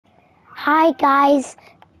Hi guys,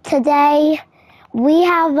 today we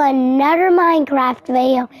have another Minecraft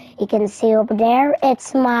video. You can see over there,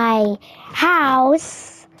 it's my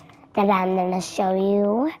house that I'm gonna show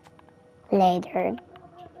you later.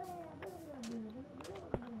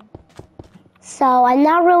 So I'm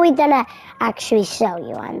not really gonna actually show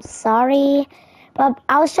you, I'm sorry, but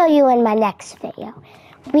I'll show you in my next video.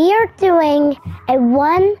 We are doing a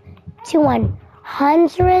 1 to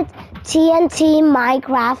 100 TNT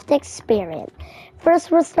Minecraft experience. First,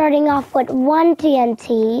 we're starting off with 1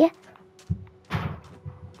 TNT.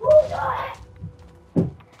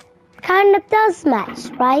 Kind of does match,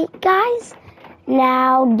 right, guys?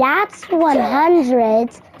 Now, that's 100,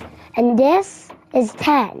 and this is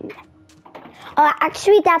 10.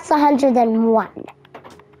 Actually, that's 101.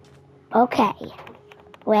 Okay.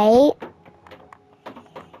 Wait.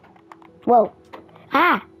 Whoa.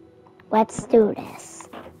 Let's do this.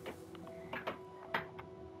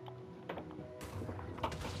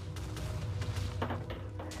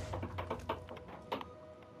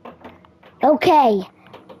 Okay.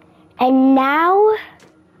 And now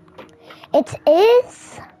it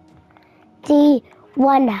is the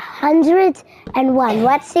 101.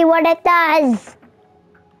 Let's see what it does.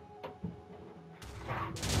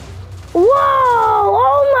 Whoa!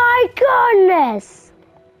 Oh my goodness!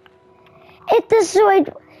 It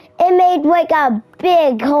destroyed. It made like a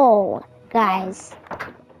big hole, guys.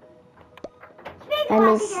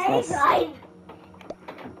 Let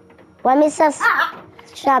me just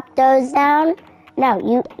shut those down. No,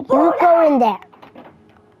 you go in there.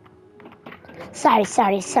 Sorry. So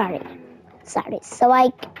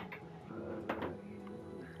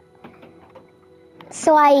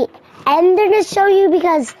I'm gonna show you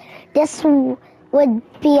because this would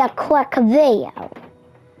be a quick video.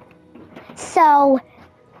 So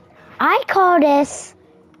I call this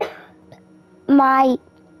my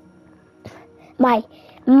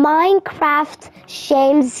Minecraft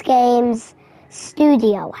Shames Games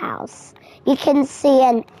studio house. You can see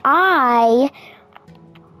an I.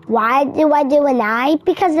 Why do I do an I?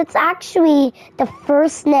 Because it's actually the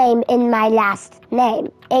first name in my last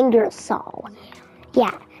name, Ingersoll.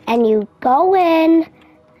 Yeah, and you go in,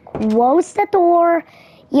 close the door,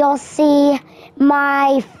 you'll see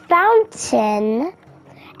my fountain,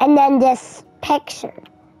 and then this picture.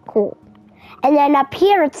 Cool. And then up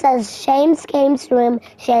here it says Shames Games Room,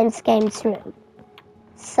 Shames Games Room.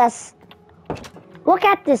 Says, look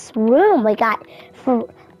at this room. We got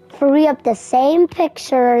three of the same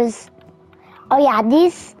pictures. Oh yeah,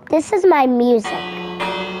 this is my music.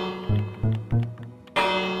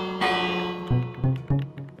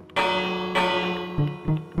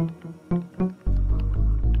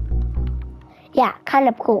 Yeah, kind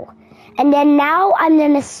of cool. And then now I'm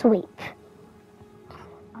gonna sweep.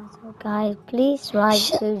 Also, guys, please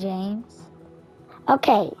write to James.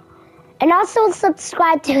 Okay. And also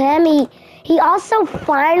subscribe to him. He also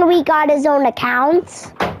finally got his own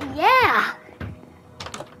account. Yeah.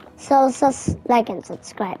 So just like and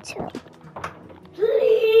subscribe to him.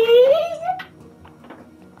 Please.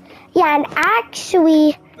 Yeah, and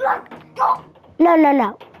actually,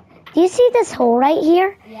 no. Do you see this hole right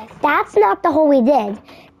here? Yes. That's not the hole we did.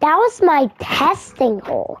 That was my testing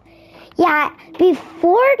hole. Yeah,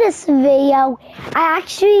 before this video, I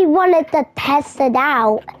actually wanted to test it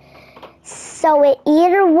out. So it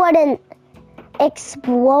either wouldn't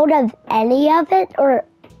explode of any of it, or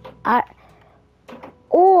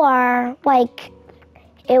like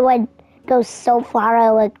it would go so far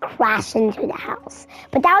it would crash into the house.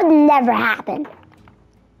 But that would never happen.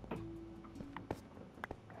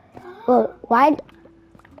 Well, why?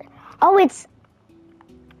 Oh, it's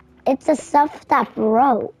the stuff that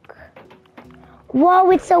broke. Whoa,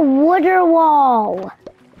 it's a wooden wall.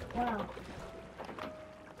 Wow.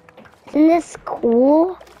 Isn't this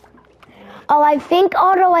cool? Oh, I think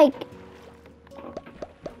all the like.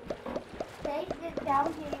 Take this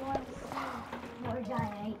down here. You want to see more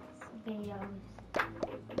giant videos?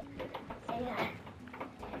 Say that.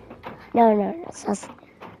 No. It's just.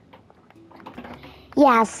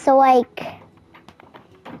 Yeah, so like.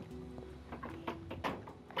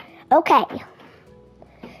 Okay.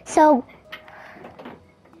 So.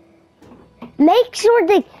 Make sure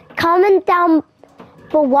to comment down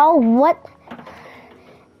below what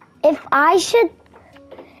if I should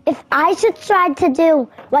try to do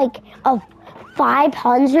like a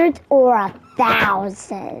 500 or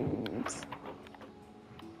 1,000.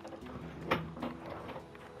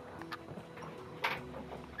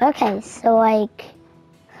 Okay, so like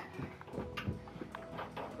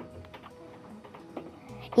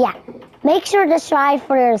yeah, make sure to try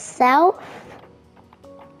for yourself.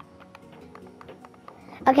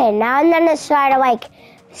 Okay, now I'm gonna try to like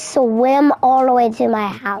swim all the way to my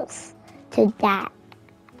house. To that.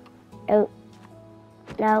 Oh.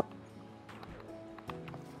 No.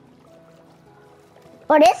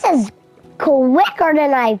 Oh, this is quicker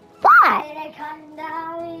than I thought.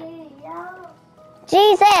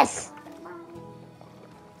 Jesus!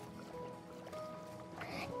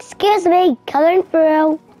 Excuse me, coming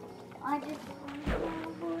through. I'm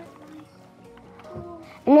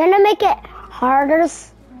gonna make it harder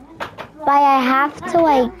but I have to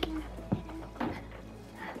like...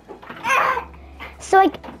 So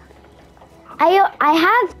like... I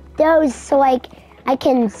have those so like I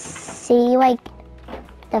can see like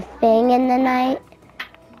the thing in the night.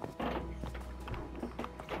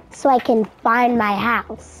 So I can find my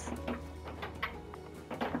house.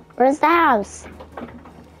 Where's the house?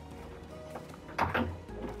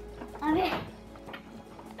 Okay.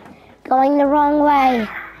 Going the wrong way.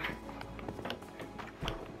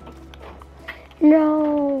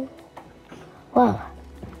 No. Whoa.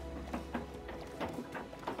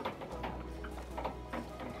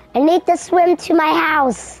 I need to swim to my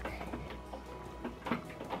house.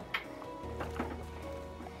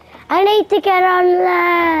 I need to get on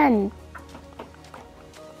land.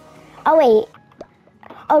 Oh wait.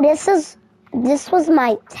 Oh, this was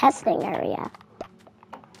my testing area.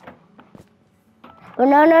 Oh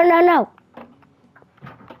no.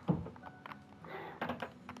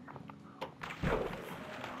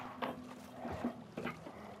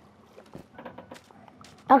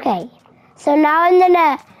 Okay. So now I'm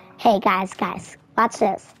gonna hey guys, watch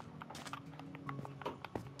this.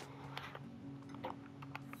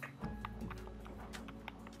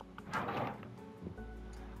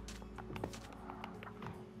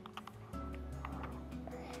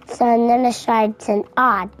 So I'm gonna try to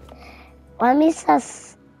let me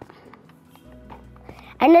just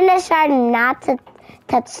I'm gonna try not to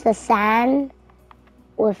touch the sand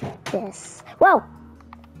with this. Whoa!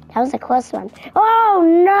 That was a close one. Oh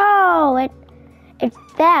no! It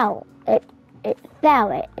fell. It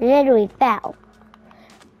fell. It literally fell.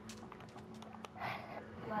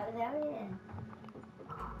 What was that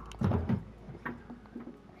in?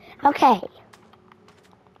 Okay.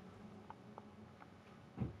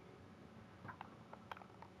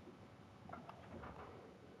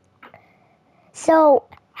 So,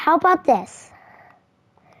 how about this?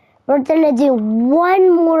 We're gonna do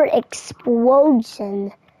one more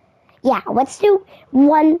explosion. Yeah, let's do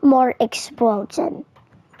one more explosion.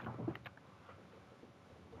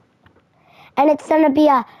 And it's gonna be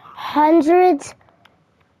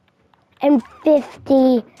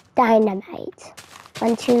 150 dynamite.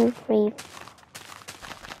 1, 2, 3.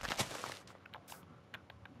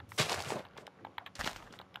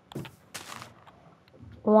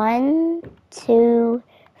 One, 2,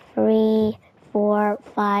 3, 4,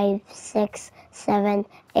 5, 6, 7,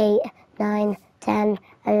 8, 9, 10,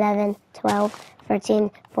 11, 12,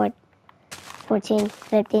 13, 14,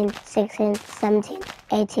 15, 16, 17,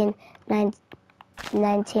 18,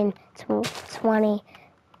 19, 20,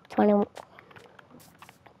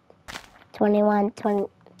 21, 20.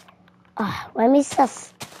 Let me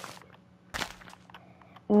just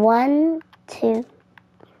 1, 2.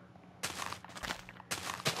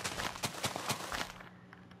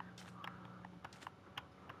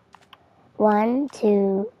 One,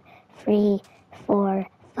 2, 3, 4,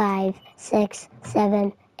 5, 6,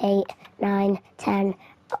 7, 8, 9, 10,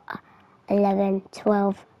 11,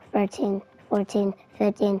 12, 13, 14,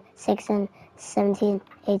 15, 16, 17,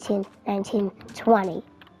 18, 19, 20.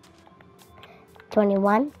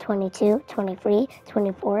 21, 22, 23,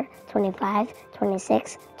 24, 25,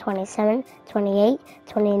 26, 27, 28,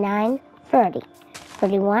 29, 30.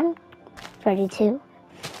 31, 32,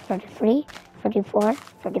 33, 34,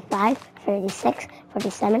 35, 36,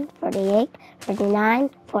 47, 48, 49,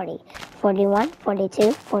 40, 41,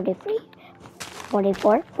 42, 43,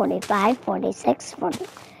 44, 45, 46, 40,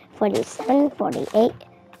 47, 48,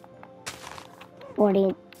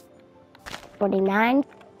 40, 49,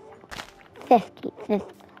 50,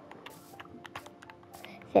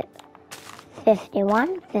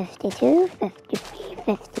 51, 52, 53,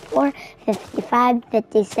 54, 55,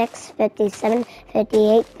 56, 57,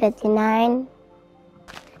 58, 59,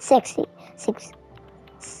 60,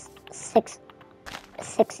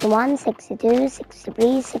 61, 62,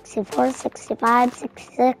 63, 64, 65,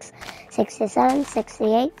 66, 67,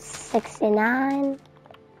 68, 69,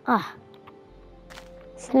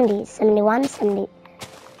 70, 71, 70,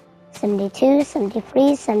 72,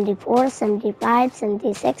 73, 74, 75,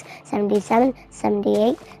 76, 77,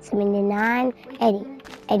 78, 79, 80,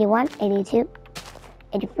 81, 82,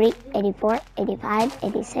 83, 84, 85,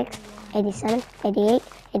 86, 87, 88,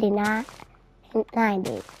 89,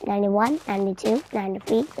 90, 91, 92,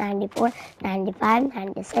 93, 94, 95,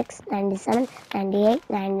 96, 97, 98,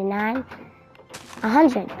 99,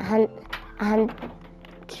 100,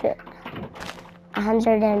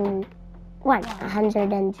 101,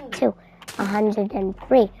 102,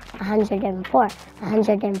 103, 104,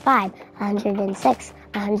 105, 106,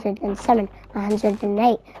 107,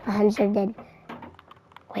 108, 100.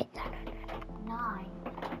 Wait, 9.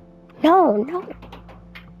 no.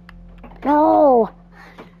 No.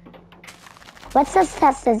 Let's just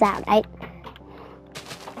test this out, right?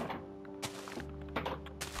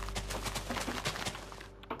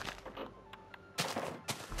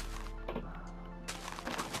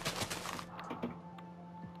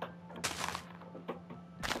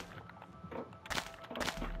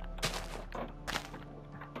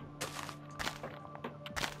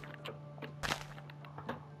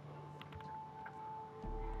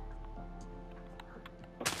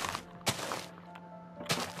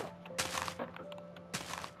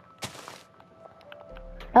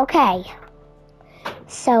 Okay,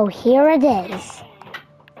 so here it is.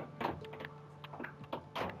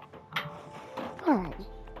 Fun.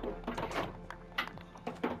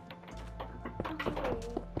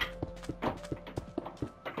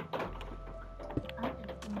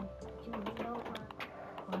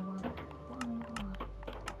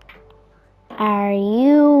 Are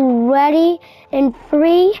you ready? In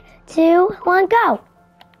 3, 2, 1, go.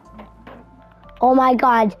 Oh my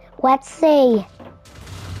God, let's see.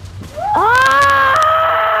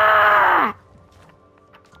 Ah!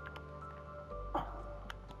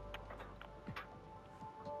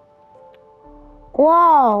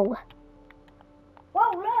 Whoa.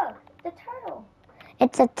 Whoa, look, the turtle.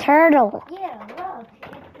 It's a turtle. Yeah, look.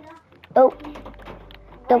 Oh,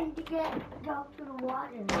 Why did you go to the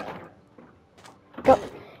water?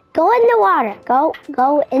 go in the water.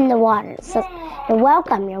 Go in the water. So, Yeah.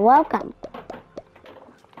 you're welcome.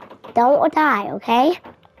 Don't die, okay?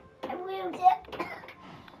 I will get.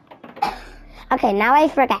 Okay, now I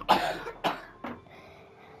forget.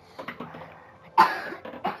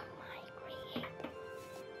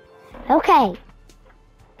 Okay,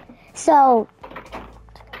 so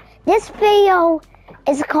this video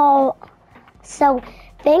is called, so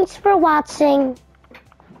thanks for watching,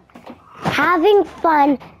 having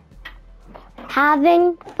fun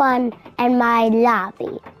in my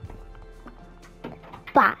lobby.